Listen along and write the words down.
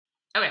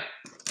Okay,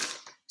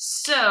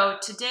 so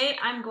today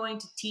I'm going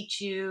to teach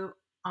you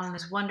on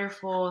this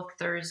wonderful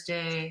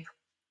Thursday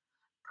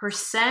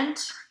percent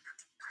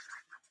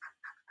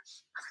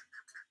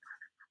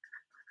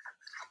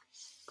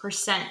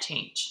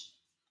change.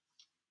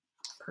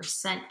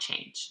 Percent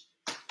change.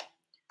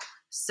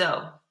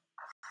 So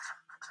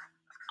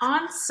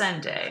on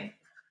Sunday,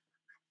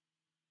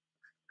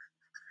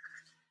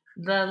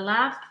 the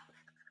laptop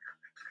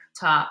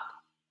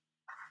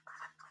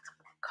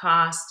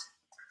cost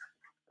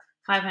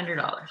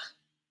 $500.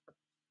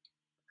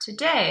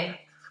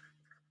 Today,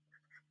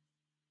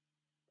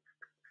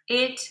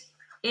 it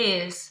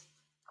is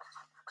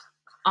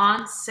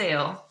on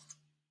sale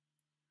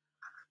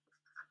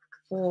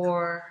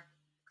for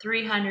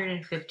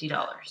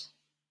 $350.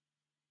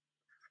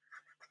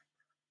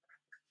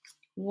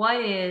 What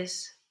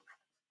is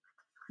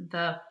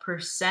the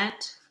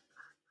percent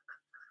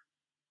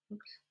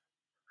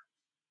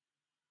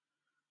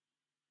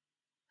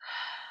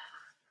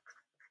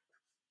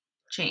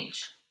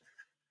change?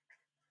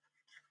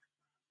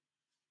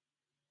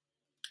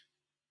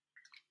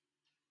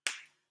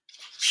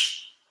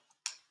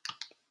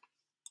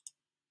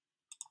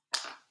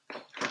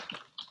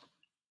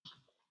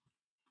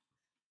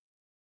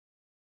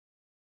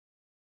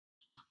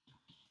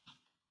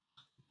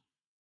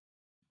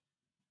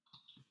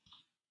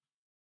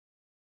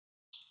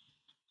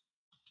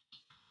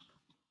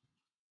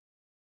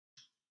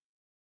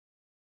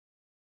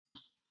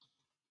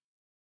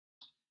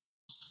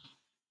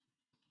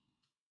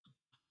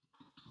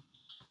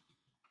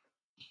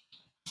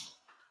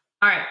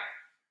 All right,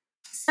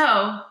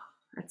 so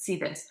let's see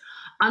this.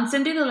 On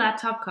Sunday, the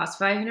laptop cost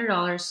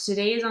 $500.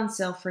 Today is on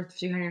sale for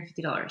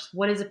 $350.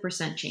 What is the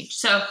percent change?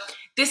 So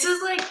this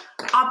is like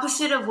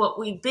opposite of what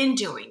we've been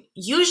doing.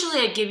 Usually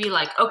I give you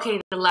like,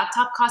 okay, the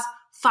laptop costs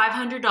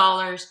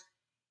 $500.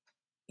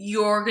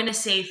 You're going to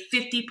save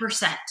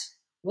 50%.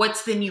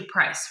 What's the new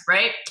price,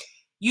 right?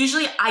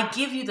 Usually I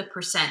give you the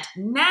percent.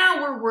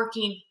 Now we're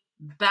working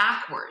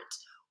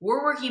backwards.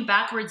 We're working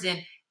backwards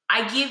in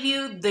I give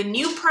you the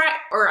new price,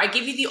 or I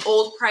give you the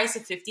old price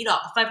of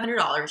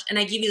 $500, and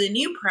I give you the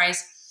new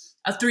price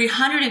of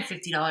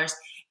 $350,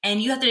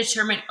 and you have to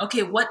determine,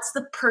 okay, what's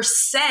the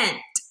percent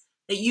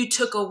that you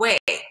took away?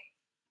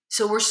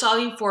 So we're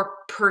solving for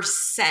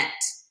percent,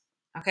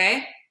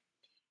 okay?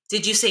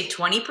 Did you say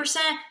 20%?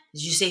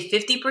 Did you say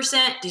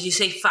 50%? Did you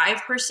say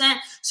 5%?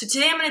 So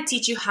today I'm going to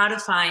teach you how to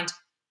find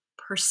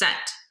percent.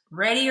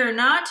 Ready or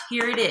not,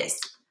 here it is.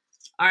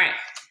 All right,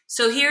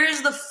 so here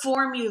is the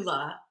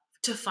formula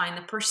to find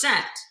the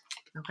percent,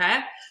 okay?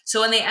 So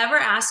when they ever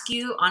ask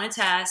you on a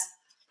test,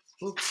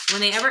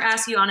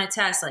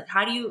 like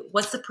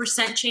what's the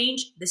percent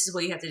change? This is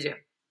what you have to do.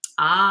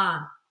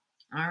 All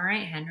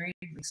right, Henry,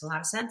 makes a lot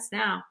of sense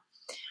now.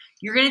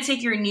 You're gonna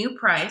take your new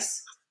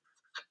price,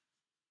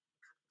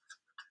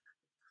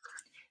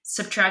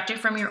 subtract it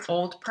from your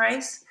old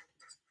price,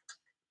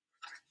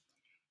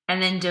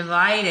 and then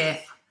divide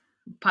it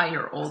by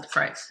your old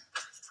price,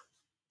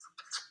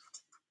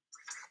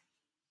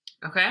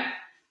 okay?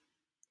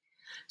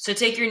 So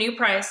take your new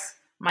price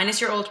minus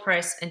your old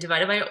price and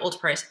divide it by your old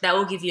price. That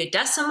will give you a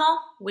decimal,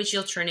 which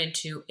you'll turn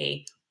into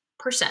a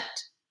percent,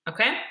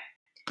 okay?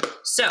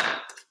 So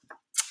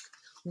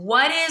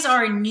what is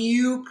our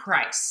new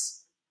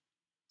price?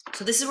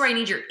 So this is where I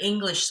need your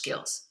English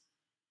skills.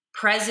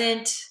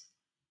 Present,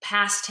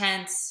 past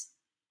tense,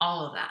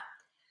 all of that.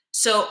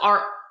 So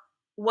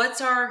what's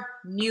our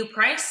new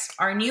price?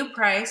 Our new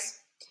price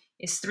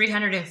is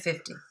 $350.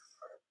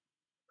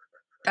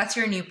 That's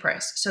your new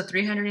price. So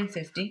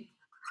 $350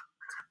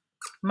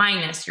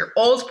 minus your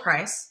old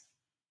price.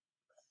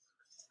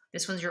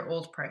 This one's your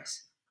old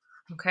price,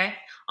 okay?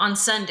 On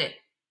Sunday.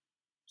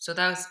 So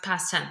that was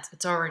past tense.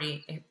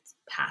 It's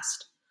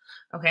past,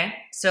 okay?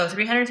 So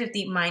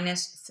 350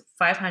 minus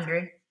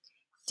 500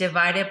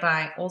 divided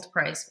by old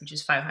price, which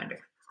is 500.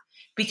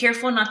 Be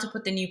careful not to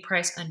put the new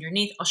price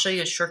underneath. I'll show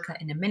you a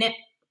shortcut in a minute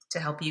to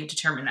help you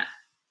determine that.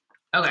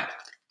 Okay.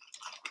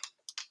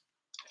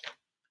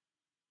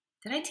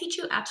 Did I teach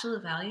you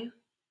absolute value?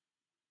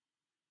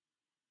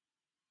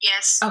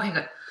 Yes. Okay,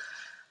 good.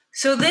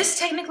 So this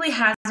technically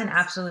has an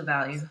absolute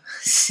value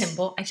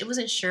symbol. I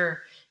wasn't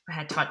sure if I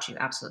had taught you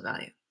absolute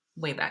value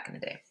way back in the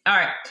day. All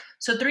right.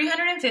 So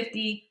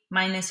 350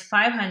 minus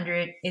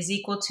 500 is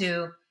equal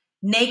to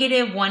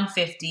negative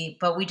 150,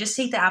 but we just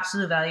take the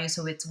absolute value,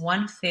 so it's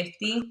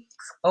 150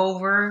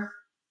 over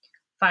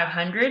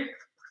 500,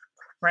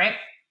 right?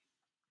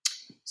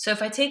 So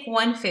if I take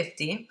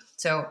 150,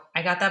 so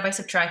I got that by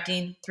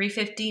subtracting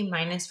 350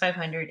 minus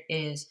 500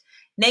 is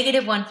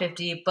negative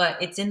 150,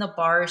 but it's in the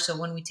bars, so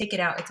when we take it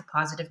out, it's a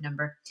positive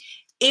number.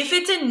 If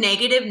it's a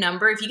negative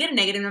number, if you get a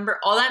negative number,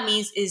 all that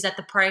means is that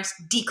the price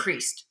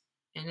decreased.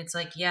 And it's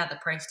like, yeah, the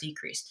price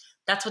decreased.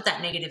 That's what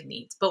that negative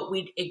means. But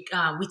we take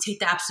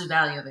the absolute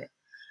value of it.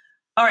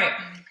 All right,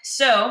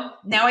 so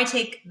now I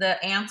take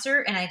the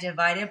answer and I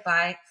divide it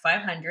by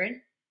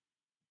 500.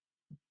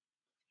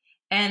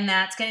 And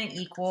that's going to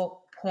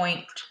equal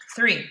 0.3.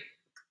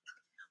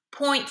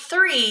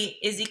 0.3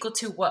 is equal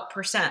to what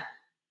percent?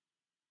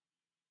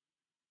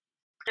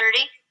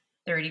 30.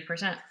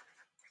 30%.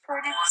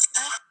 40%.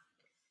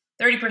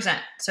 30%.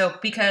 So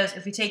because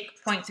if we take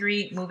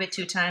 0.3, move it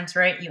 2 times,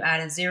 right? You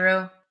add a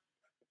 0,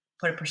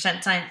 put a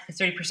percent sign, it's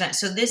 30%.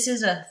 So this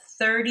is a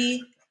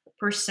 30%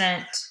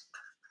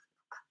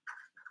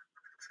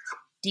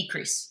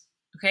 decrease,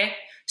 okay?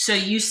 So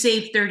you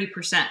save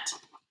 30%.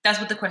 That's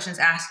what the question is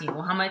asking.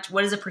 Well, how much,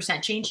 what is the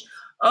percent change?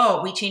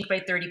 Oh, we changed by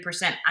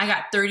 30%. I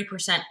got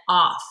 30%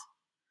 off.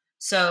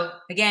 So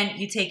again,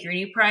 you take your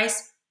new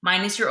price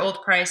minus your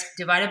old price,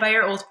 divided by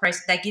your old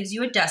price. That gives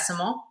you a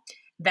decimal.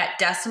 That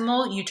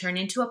decimal you turn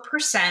into a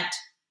percent,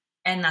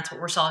 and that's what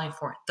we're solving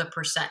for, the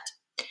percent.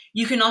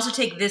 You can also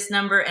take this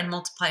number and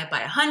multiply it by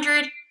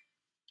 100,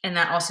 and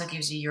that also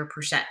gives you your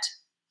percent.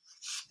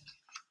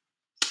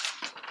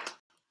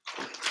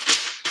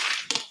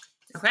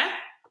 Okay?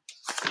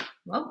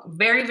 Well,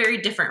 very, very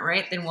different,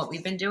 right, than what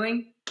we've been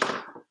doing.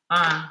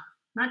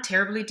 Not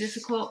terribly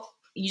difficult.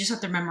 You just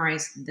have to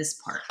memorize this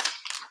part.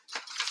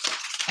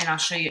 And I'll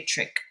show you a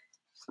trick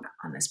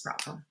on this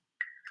problem.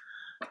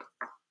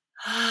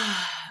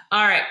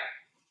 All right.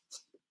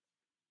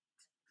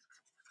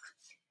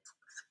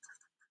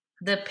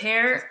 The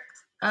pair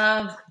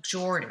of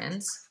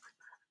Jordans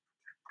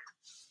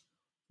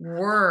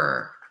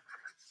were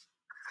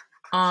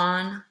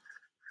on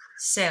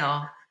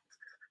sale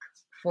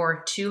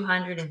for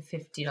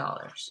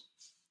 $250.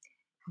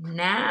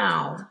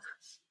 Now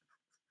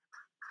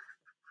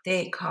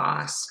they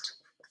cost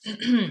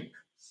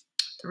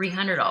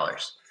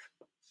 $300.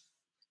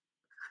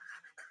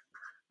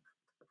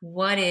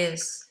 What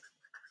is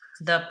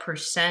the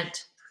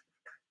percent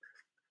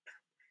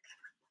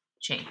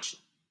change?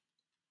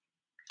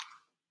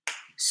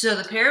 So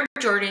the pair of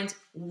Jordans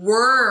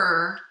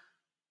were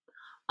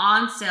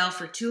on sale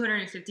for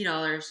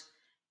 $250.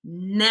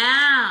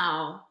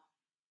 Now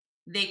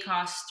they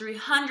cost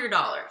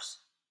 $300.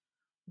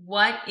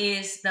 What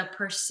is the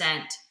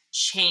percent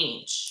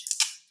change?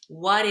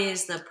 What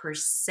is the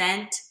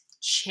percent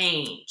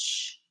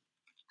change?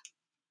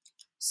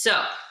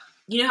 So,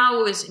 you know how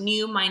it was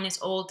new minus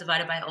old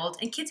divided by old?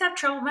 And kids have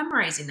trouble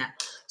memorizing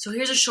that. So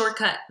here's a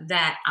shortcut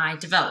that I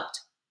developed.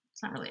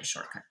 It's not really a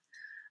shortcut.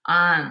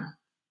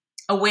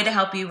 A way to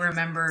help you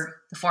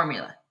remember the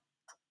formula.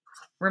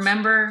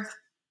 Remember,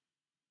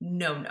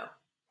 no.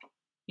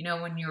 You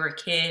know, when you were a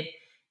kid,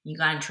 you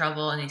got in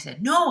trouble and they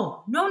said,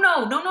 no,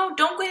 don't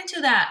go into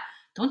that.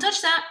 Don't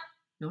touch that.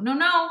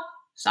 No,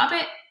 stop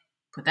it.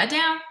 Put that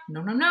down.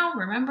 No,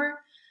 remember?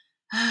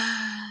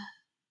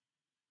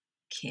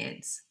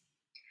 Kids.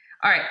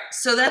 All right,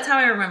 so that's how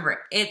I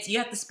remember it. You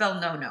have to spell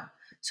no.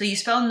 So you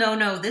spell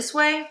no this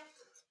way,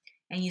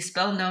 and you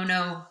spell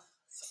no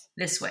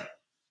this way.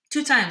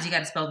 2 times you got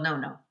to spell no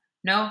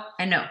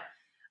and no.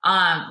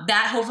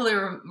 That hopefully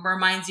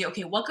reminds you,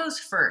 okay, what goes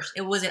first?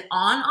 Was it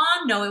on?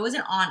 No, it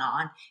wasn't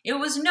on. It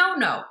was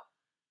no.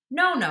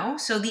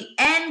 So the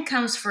N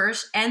comes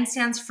first. N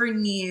stands for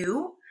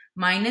new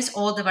minus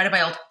old divided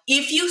by old.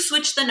 If you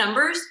switch the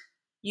numbers,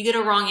 you get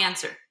a wrong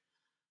answer,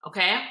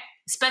 okay?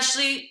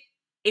 Especially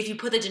if you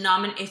put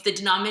if the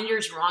denominator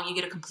is wrong, you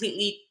get a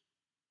completely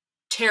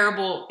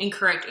terrible,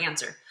 incorrect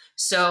answer.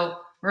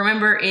 So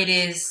remember, it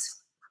is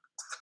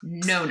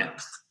no,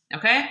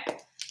 okay?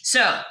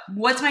 So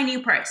what's my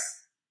new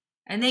price?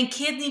 And then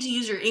kids need to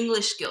use your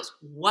English skills.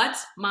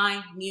 What's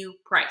my new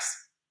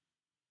price?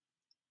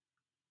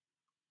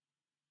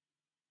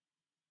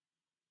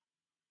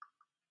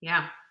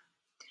 Yeah.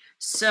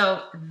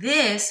 So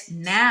this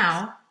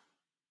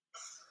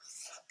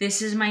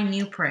is my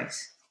new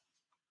price.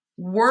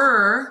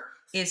 Were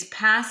is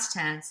past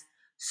tense,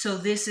 so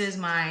this is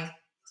my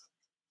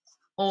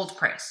old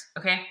price,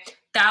 okay?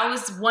 That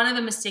was one of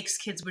the mistakes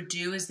kids would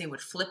do, is they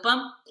would flip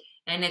them.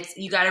 And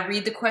you got to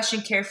read the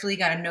question carefully. You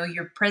got to know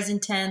your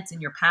present tense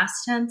and your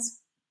past tense.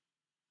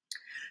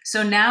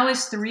 So now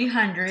is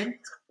 300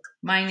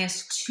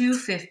 minus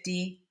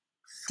 250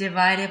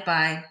 divided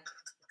by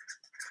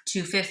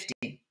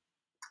 250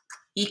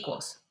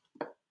 equals.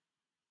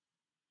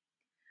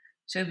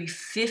 So it'd be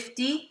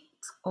 50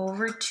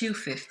 over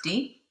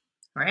 250,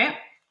 right?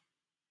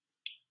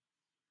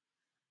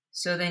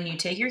 So then you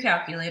take your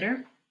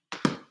calculator,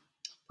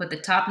 put the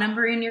top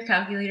number in your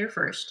calculator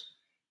first,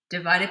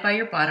 divide it by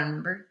your bottom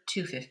number,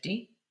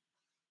 250,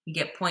 you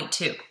get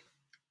 0.2.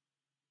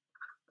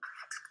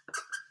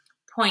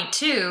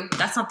 0.2,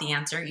 that's not the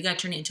answer. You got to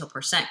turn it into a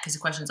percent, because the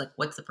question is like,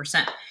 what's the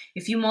percent?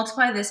 If you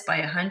multiply this by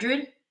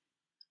 100,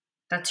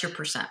 that's your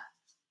percent.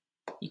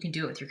 You can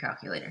do it with your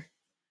calculator.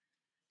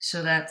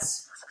 So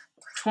that's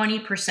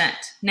 20%.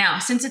 Now,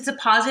 since it's a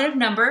positive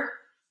number,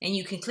 and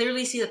you can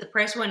clearly see that the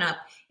price went up,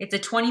 it's a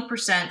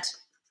 20%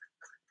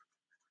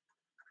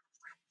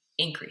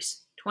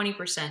 increase.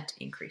 20%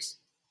 increase.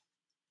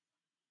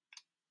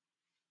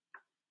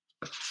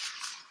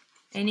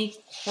 Any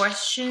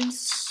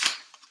questions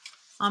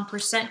on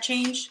percent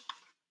change?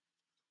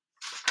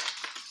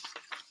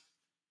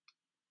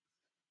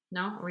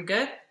 No? Are we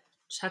good?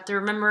 Just have to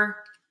remember,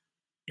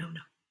 no.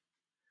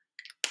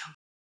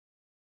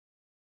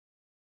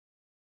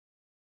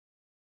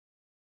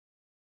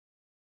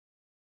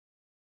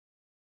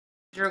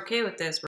 You're okay with this,